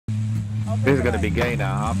This is gonna be gay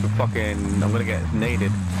now. I have to fucking. I'm gonna get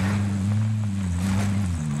naded.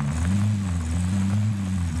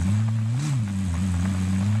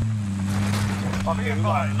 Okay, we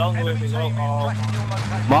got a long way to go.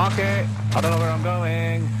 Mark it. I don't know where I'm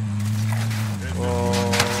going.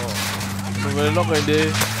 Oh, we're not going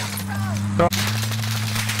there.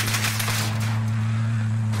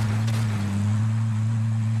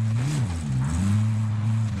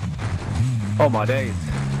 Oh my days.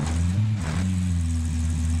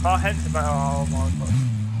 Our heads about. Oh my god.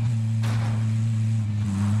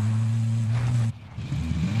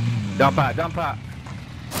 Jump out, jump out.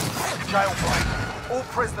 Jailbreak. All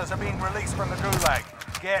prisoners are being released from the gulag.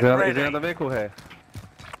 Get Is ready. there another vehicle here?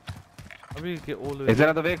 I mean, get all the. Is there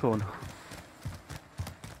another vehicle?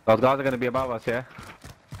 Those guys are gonna be above us, yeah?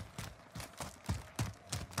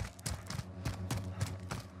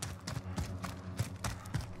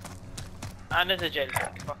 And there's a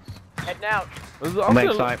jailbreak. Heading out. I'm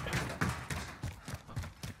getting sniped.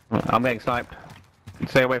 I'm getting sniped.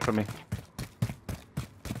 Stay away from me.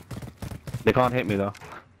 They can't hit me though.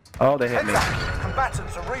 Oh, they hit me.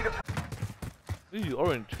 Combatants are Ooh,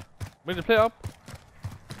 orange. Bring the play up.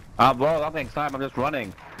 Well, I'm getting sniped. I'm just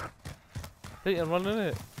running. Hey, I'm running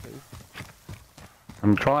it.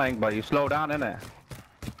 I'm trying, but you slow down, innit?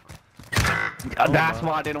 That's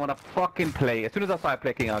why I didn't want to fucking play. As soon as I start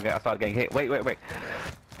clicking, I start getting hit. Wait.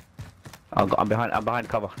 I'm behind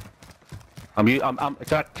cover. Shall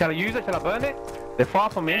I use it? Shall I burn it? They're far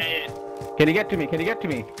from me. Yeah. Can you get to me? Can you get to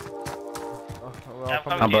me?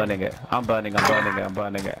 I'm burning it. I'm burning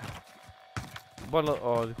it. But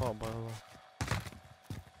oh, you can't burn it.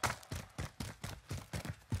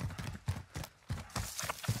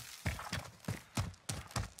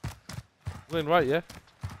 Going right, yeah?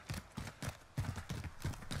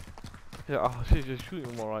 Yeah, oh shit, you're shooting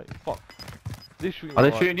them alright. Fuck. They're shooting. Are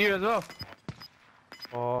they shooting you as well?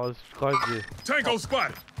 Oh, this guy's there. Tango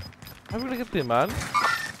spotted. How are we gonna get there, man?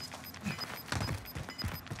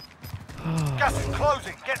 Gas is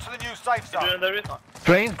closing. Get to the new safe zone. Doing the recon.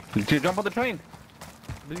 Train? Did you jump on the train?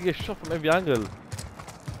 Did you get shot from every angle?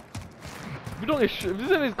 We don't get shot. If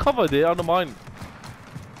there's any cover there, I don't mind.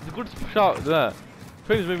 It's a good shot there.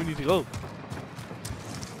 Train is where we need to go.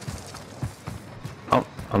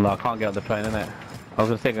 Oh no, I can't get on the train, innit? I was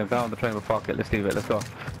gonna say, go on the train, but fuck it, let's leave it, let's go.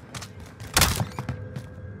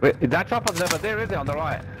 Wait, that chopper's never there, is it? On the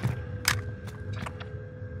right?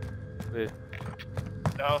 Wait.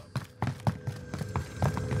 No.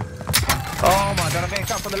 Oh my god, I'm getting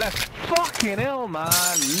shot from the left. Fucking hell, man.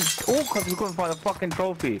 All because we couldn't find a fucking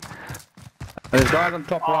trophy. And there's guys on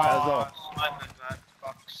top right as well. Snipers, man.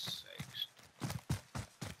 Fuck's sakes.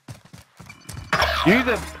 Use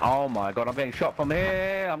it. Oh my god, I'm getting shot from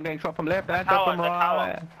here. I'm getting shot from left and shot from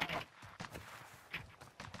right.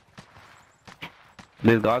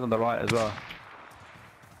 There's guys on the right as well.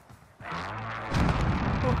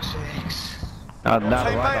 Fuck's sakes. Now the right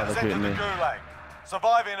Teammates guys are shooting entered me. the gulag.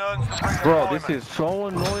 Surviving earns them Bro, redeployment. this is so You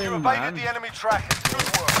annoying, evaded man. the enemy trackers. Good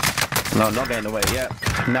work. No, not getting away yet.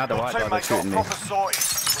 Now the Your white guys are teammates got shooting me. proper sorted.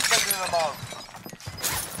 We're sending them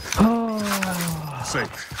home.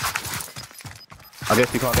 Safe. I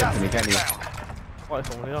guess you can't get to me, can you? Fight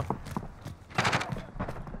someone here.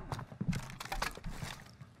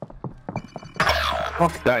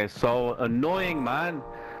 Fuck, that is so annoying, man.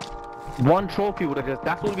 One trophy would have just,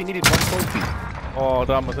 that's all we needed, one trophy. Oh,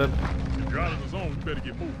 damn, I said. If you're out of the zone, you better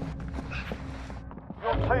get moving.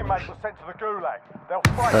 Your teammates were sent to the gulag. They'll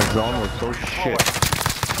fight. That zone was so shit.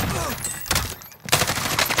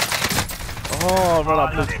 Oh, run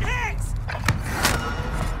up, please.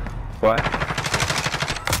 What?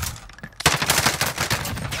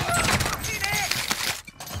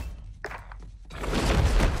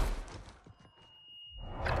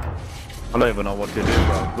 I don't even know what to do,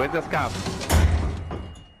 bro. Where's the scout?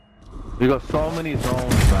 We got so many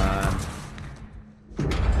zones, man.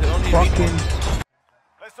 Fucking.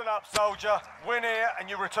 Listen up, soldier. Win here and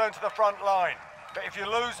you return to the front line. But if you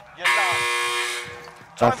lose, you're done.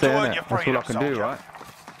 Time That's to it, earn innit? your That's all I freedom, can soldier. do, right?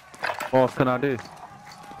 What else can I do? Yeah,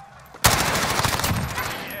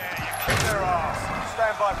 you kicked their ass.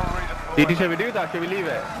 Stand by for redeployment. Shall we do that? Shall we leave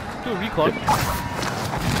it? Do a recon.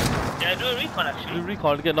 Yeah, do a recon Do actually. a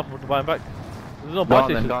recon to get enough to buy him back. There's no buy Go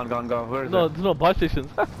on then, stations. go. Where is No, it? there's no buy stations.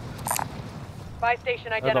 Buy station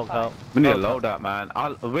That don't identified. count. We need to load that, man.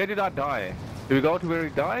 Where did I die? Did we go to where he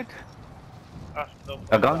died?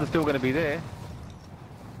 The guns are still going to be there.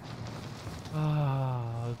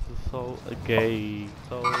 Ah, this is so gay.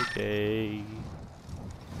 So gay.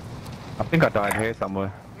 I think I died here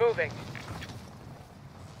somewhere. Moving.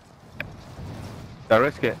 Did I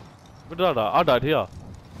risk it? Where did I die? I died here.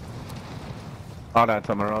 I'll add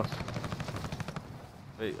somewhere else.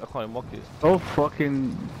 Wait, I can't even walk it. Oh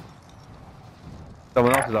fucking...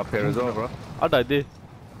 Someone else is up here as well, bro. I died there.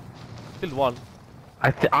 Killed one.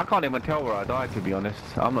 I can't even tell where I died, to be honest.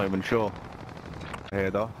 I'm not even sure. Here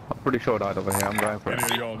though. I'm pretty sure I died over here. I'm going for Any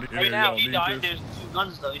it. of y'all need, any Right of now, y'all he need died. this? There's 2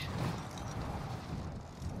 guns though. Should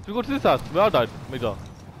we go to this house? Where I died, Mega.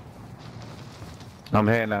 I'm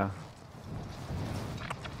here now.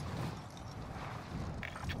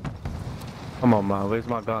 Come on, man. Where's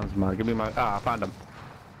my guns, man? Give me my... Ah, I found them.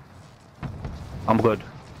 I'm good.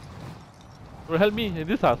 Bro, help me in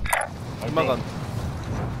this house. With my gun.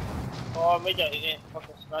 Oh, Major again.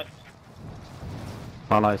 Fucking snipe.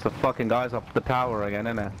 Oh no, it's the fucking guys up the tower again,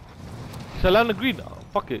 isn't it? Shall I land the green? Oh,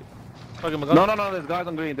 fuck it. Fucking my gun. No, no, no, there's guys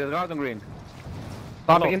on green. There's guys on green.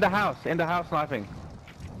 Sniping in the house sniping.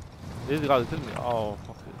 These guys are killing me. Oh,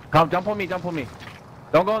 fuck it. Come, jump on me, jump on me.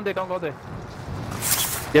 Don't go in there, don't go there.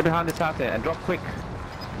 Get behind this house there and drop quick.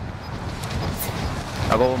 I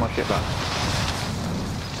got all my shit back.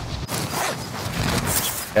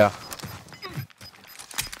 Yeah.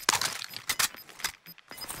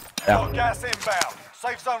 Got gas inbound.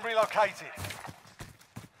 Safe zone relocated.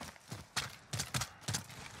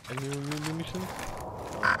 Any new missions?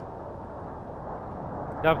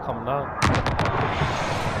 Yeah, I've come now.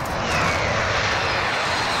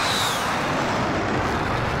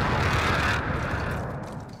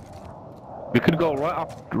 We could go right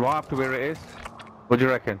up to where it is. What do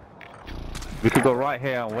you reckon? We could go right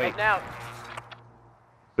here and wait. Right now.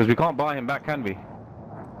 Because we can't buy him back, can we?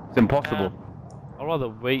 It's impossible. I'd rather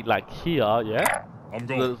wait like here, yeah? I'm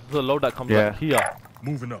going. The load that comes Yeah. like here.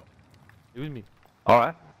 Moving up. You with me?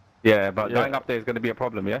 Alright. Yeah, but Yeah. going up there is going to be a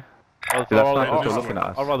problem, yeah? I'd See, that rather, sniper's still looking at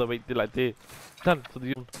us. I'd rather wait till like there. Done. So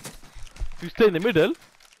if you stay in the middle,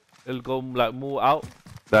 it'll go like more out.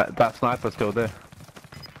 That sniper's still there.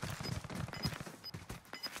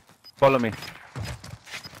 Follow me.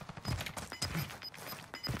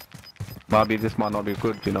 Maybe this might not be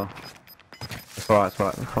good, you know. It's alright, it's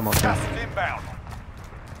alright. Come on, Gas man. is inbound.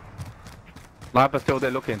 Sniper's still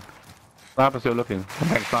there looking. Sniper's still looking.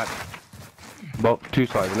 Thanks, snipe. Both two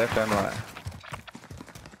sides, left and right.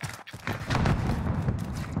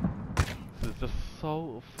 This is just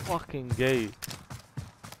so fucking gay.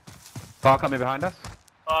 Car coming behind us.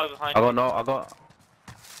 Oh, behind I got...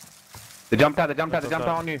 They jumped out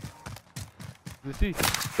on you. You see?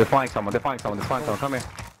 They're fighting someone, come here.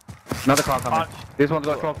 Another car coming. Punch. This one's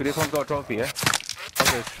got a trophy, yeah?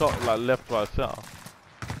 Okay, shot like left, right, center.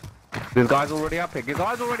 This guy's already up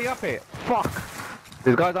here, Fuck!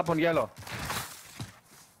 This guy's up on yellow.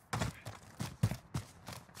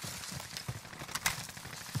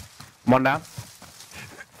 Come on down.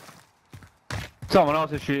 Someone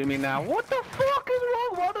else is shooting me now. What the fuck is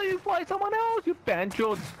wrong? Why don't you fight someone else, you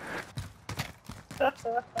banchods?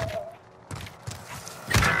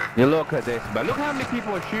 You look at this, but look how many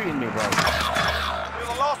people are shooting me, bro.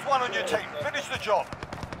 You're the last one on your team. Finish the job.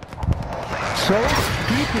 So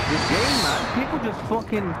stupid this game, man. People just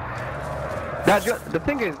fucking... The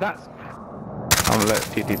thing is, that's... I'm gonna let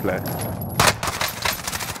TT play.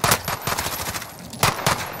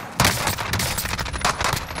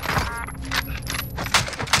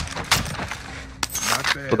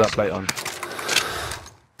 Put that plate on.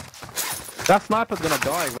 That sniper's gonna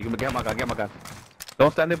die. Get my gun.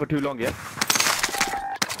 Don't stand there for too long, yeah?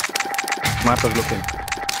 Sniper's looking.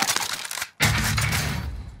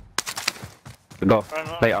 Go.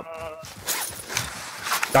 Play up.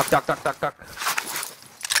 Duck.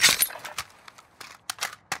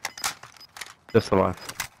 Just survive.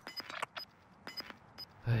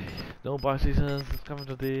 Hey, no buy seasons is coming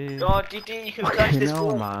today. Oh, DD, you can catch this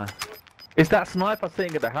ball. Man. It's that sniper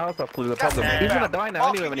sitting at the house that's the problem. Yeah. He's gonna die now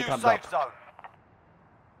Marking anyway when he new comes safe up. zone.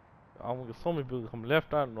 I'm gonna get so many people come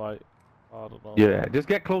left and right. I don't know. Yeah, just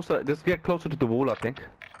get closer to the wall, I think.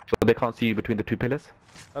 So they can't see you between the two pillars.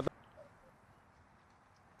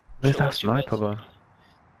 Where's that sniper, bro?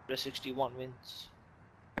 The 61 wins.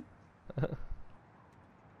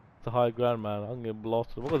 It's a high ground, man. I'm getting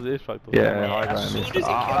blasted. What was the airstrike? Yeah, Yeah, high as ground. soon as he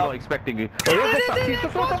I'm came not out. expecting you. Oh, yes, yes, he's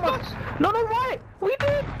just shot someone. No, right. We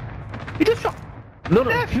did. He just shot. No,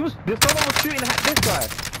 he was. Someone was shooting at this guy.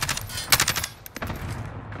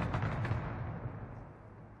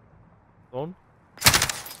 Zone?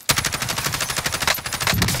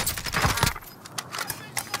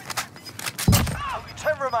 Only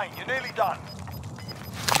 10 remain. You're nearly done.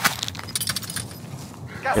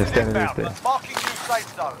 Gas Yes, is then it is inbound. there. Marking new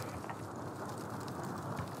safe zone.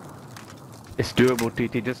 It's doable,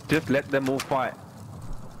 TT. Just let them all fight.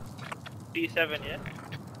 D7, yeah?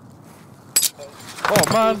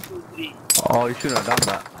 Oh man! 2, 3. Oh, you shouldn't have done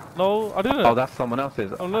that. No, I didn't. Oh, that's someone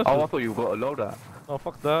else's. Oh, no, Oh, I thought you got a loader. No,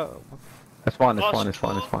 fuck that. It's fine, it's fine, it's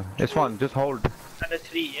fine, it's fine. It's fine, just hold. And a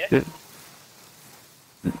 3, yeah? Just-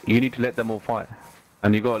 You need to let them all fight.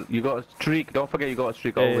 And you got a streak, don't forget you got a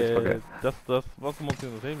streak, always forget. That's one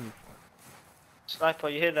thing the same. Sniper,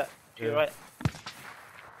 you hear that? To your right.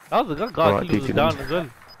 That was the guy Alright, killed TT down them. as well.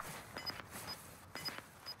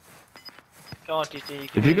 Come on, TT.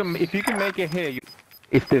 If you can make it here,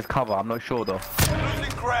 if there's cover, I'm not sure though.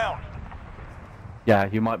 Losing ground. Yeah,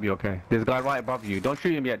 you might be okay. There's a guy right above you. Don't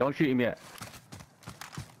shoot him yet, don't shoot him yet.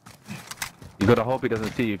 You gotta hope he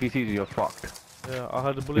doesn't see you. If he sees you, you're fucked. Yeah, I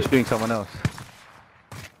had a You're bullet. shooting someone else.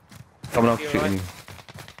 Someone else You're shooting right. you.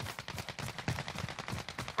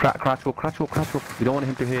 Crash walk. You don't want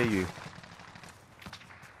him to hear you.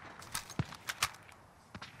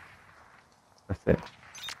 That's it.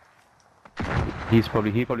 He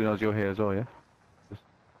probably knows you're here as well, yeah? Just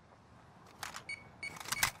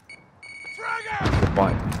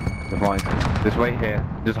fight. Just wait here.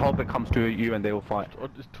 Just hope it comes to you and they will fight. Oh,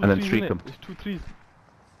 it's two And then threes, streak innit? them. It's 2 3s.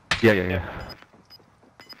 Yeah.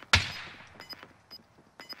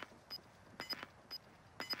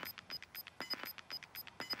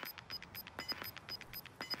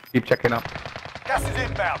 Keep checking up. Gas is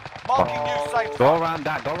inbound. Marking new safe Go zone. around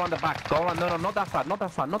that, go around the back, go around, no, not that side.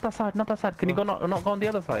 Can you go, not go on the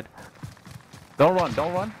other side? Don't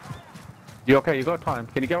run. You okay, you got time.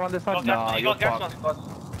 Can you get around this side? Nah, You you're got gas fucked. mask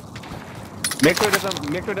on. Make sure it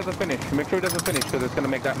doesn't finish, because it's gonna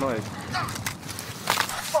make that noise.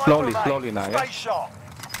 Slowly now, yeah? Stay sharp.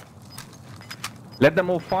 Let them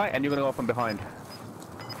all fight and you're gonna go from behind.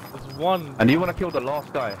 There's one. And you wanna kill the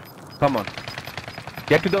last guy. Come on.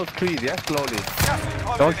 Get to those trees, yeah? Slowly. Gas is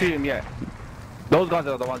closing Don't in. shoot him yet. Those guys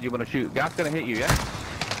are the ones you wanna shoot. Gas gonna hit you, yeah?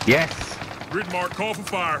 Yes! Grid mark, call for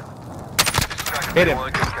fire. Hit him!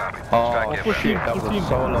 Oh, full shit, team, that full was team.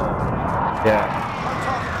 so low. Yeah.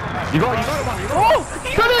 You got one, Oh!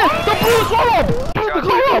 Shut it! The blue call up! The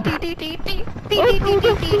call up! You blew the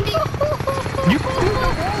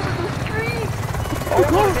wall with the street! Oh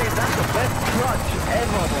my days, that's the best clutch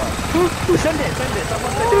ever, bro. Send it.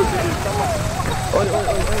 Someone send it. Oi.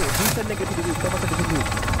 Who's sending it to the roof? Someone send it to the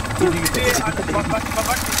roof.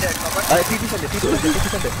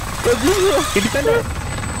 TT send it.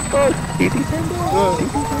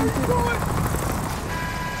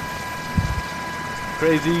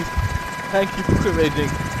 Crazy. Thank you for raging.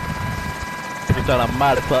 You've done a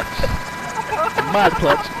mad clutch. Mad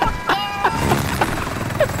clutch.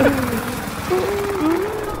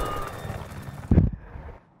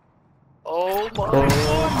 Oh my Oh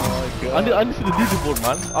my god. I need to see the leaderboard,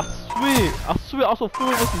 man. I swear, I saw 4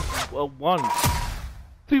 versus 1.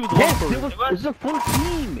 3 was the Yes, one. it was a full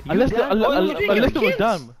team. I left it was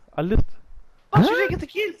damn. I left. How did you get the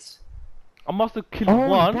kills? I must have killed Oh,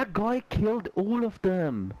 one. that guy killed all of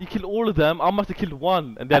them. He killed all of them. I must have killed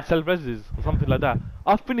one, and they had self-reses or something like that.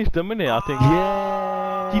 I finished them, innit? I think.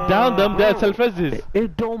 Yeah. He downed them. They had self-reses.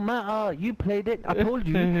 It don't matter. You played it. I told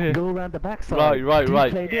you. Go around the backside. Right. You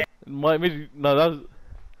played it. Maybe no, that was.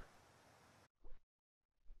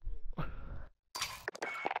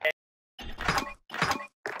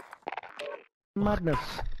 Madness.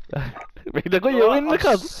 Wait, they got you in the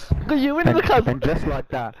cuts. Got you in the cuts. And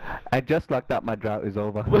just like that, my drought is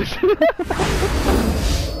over.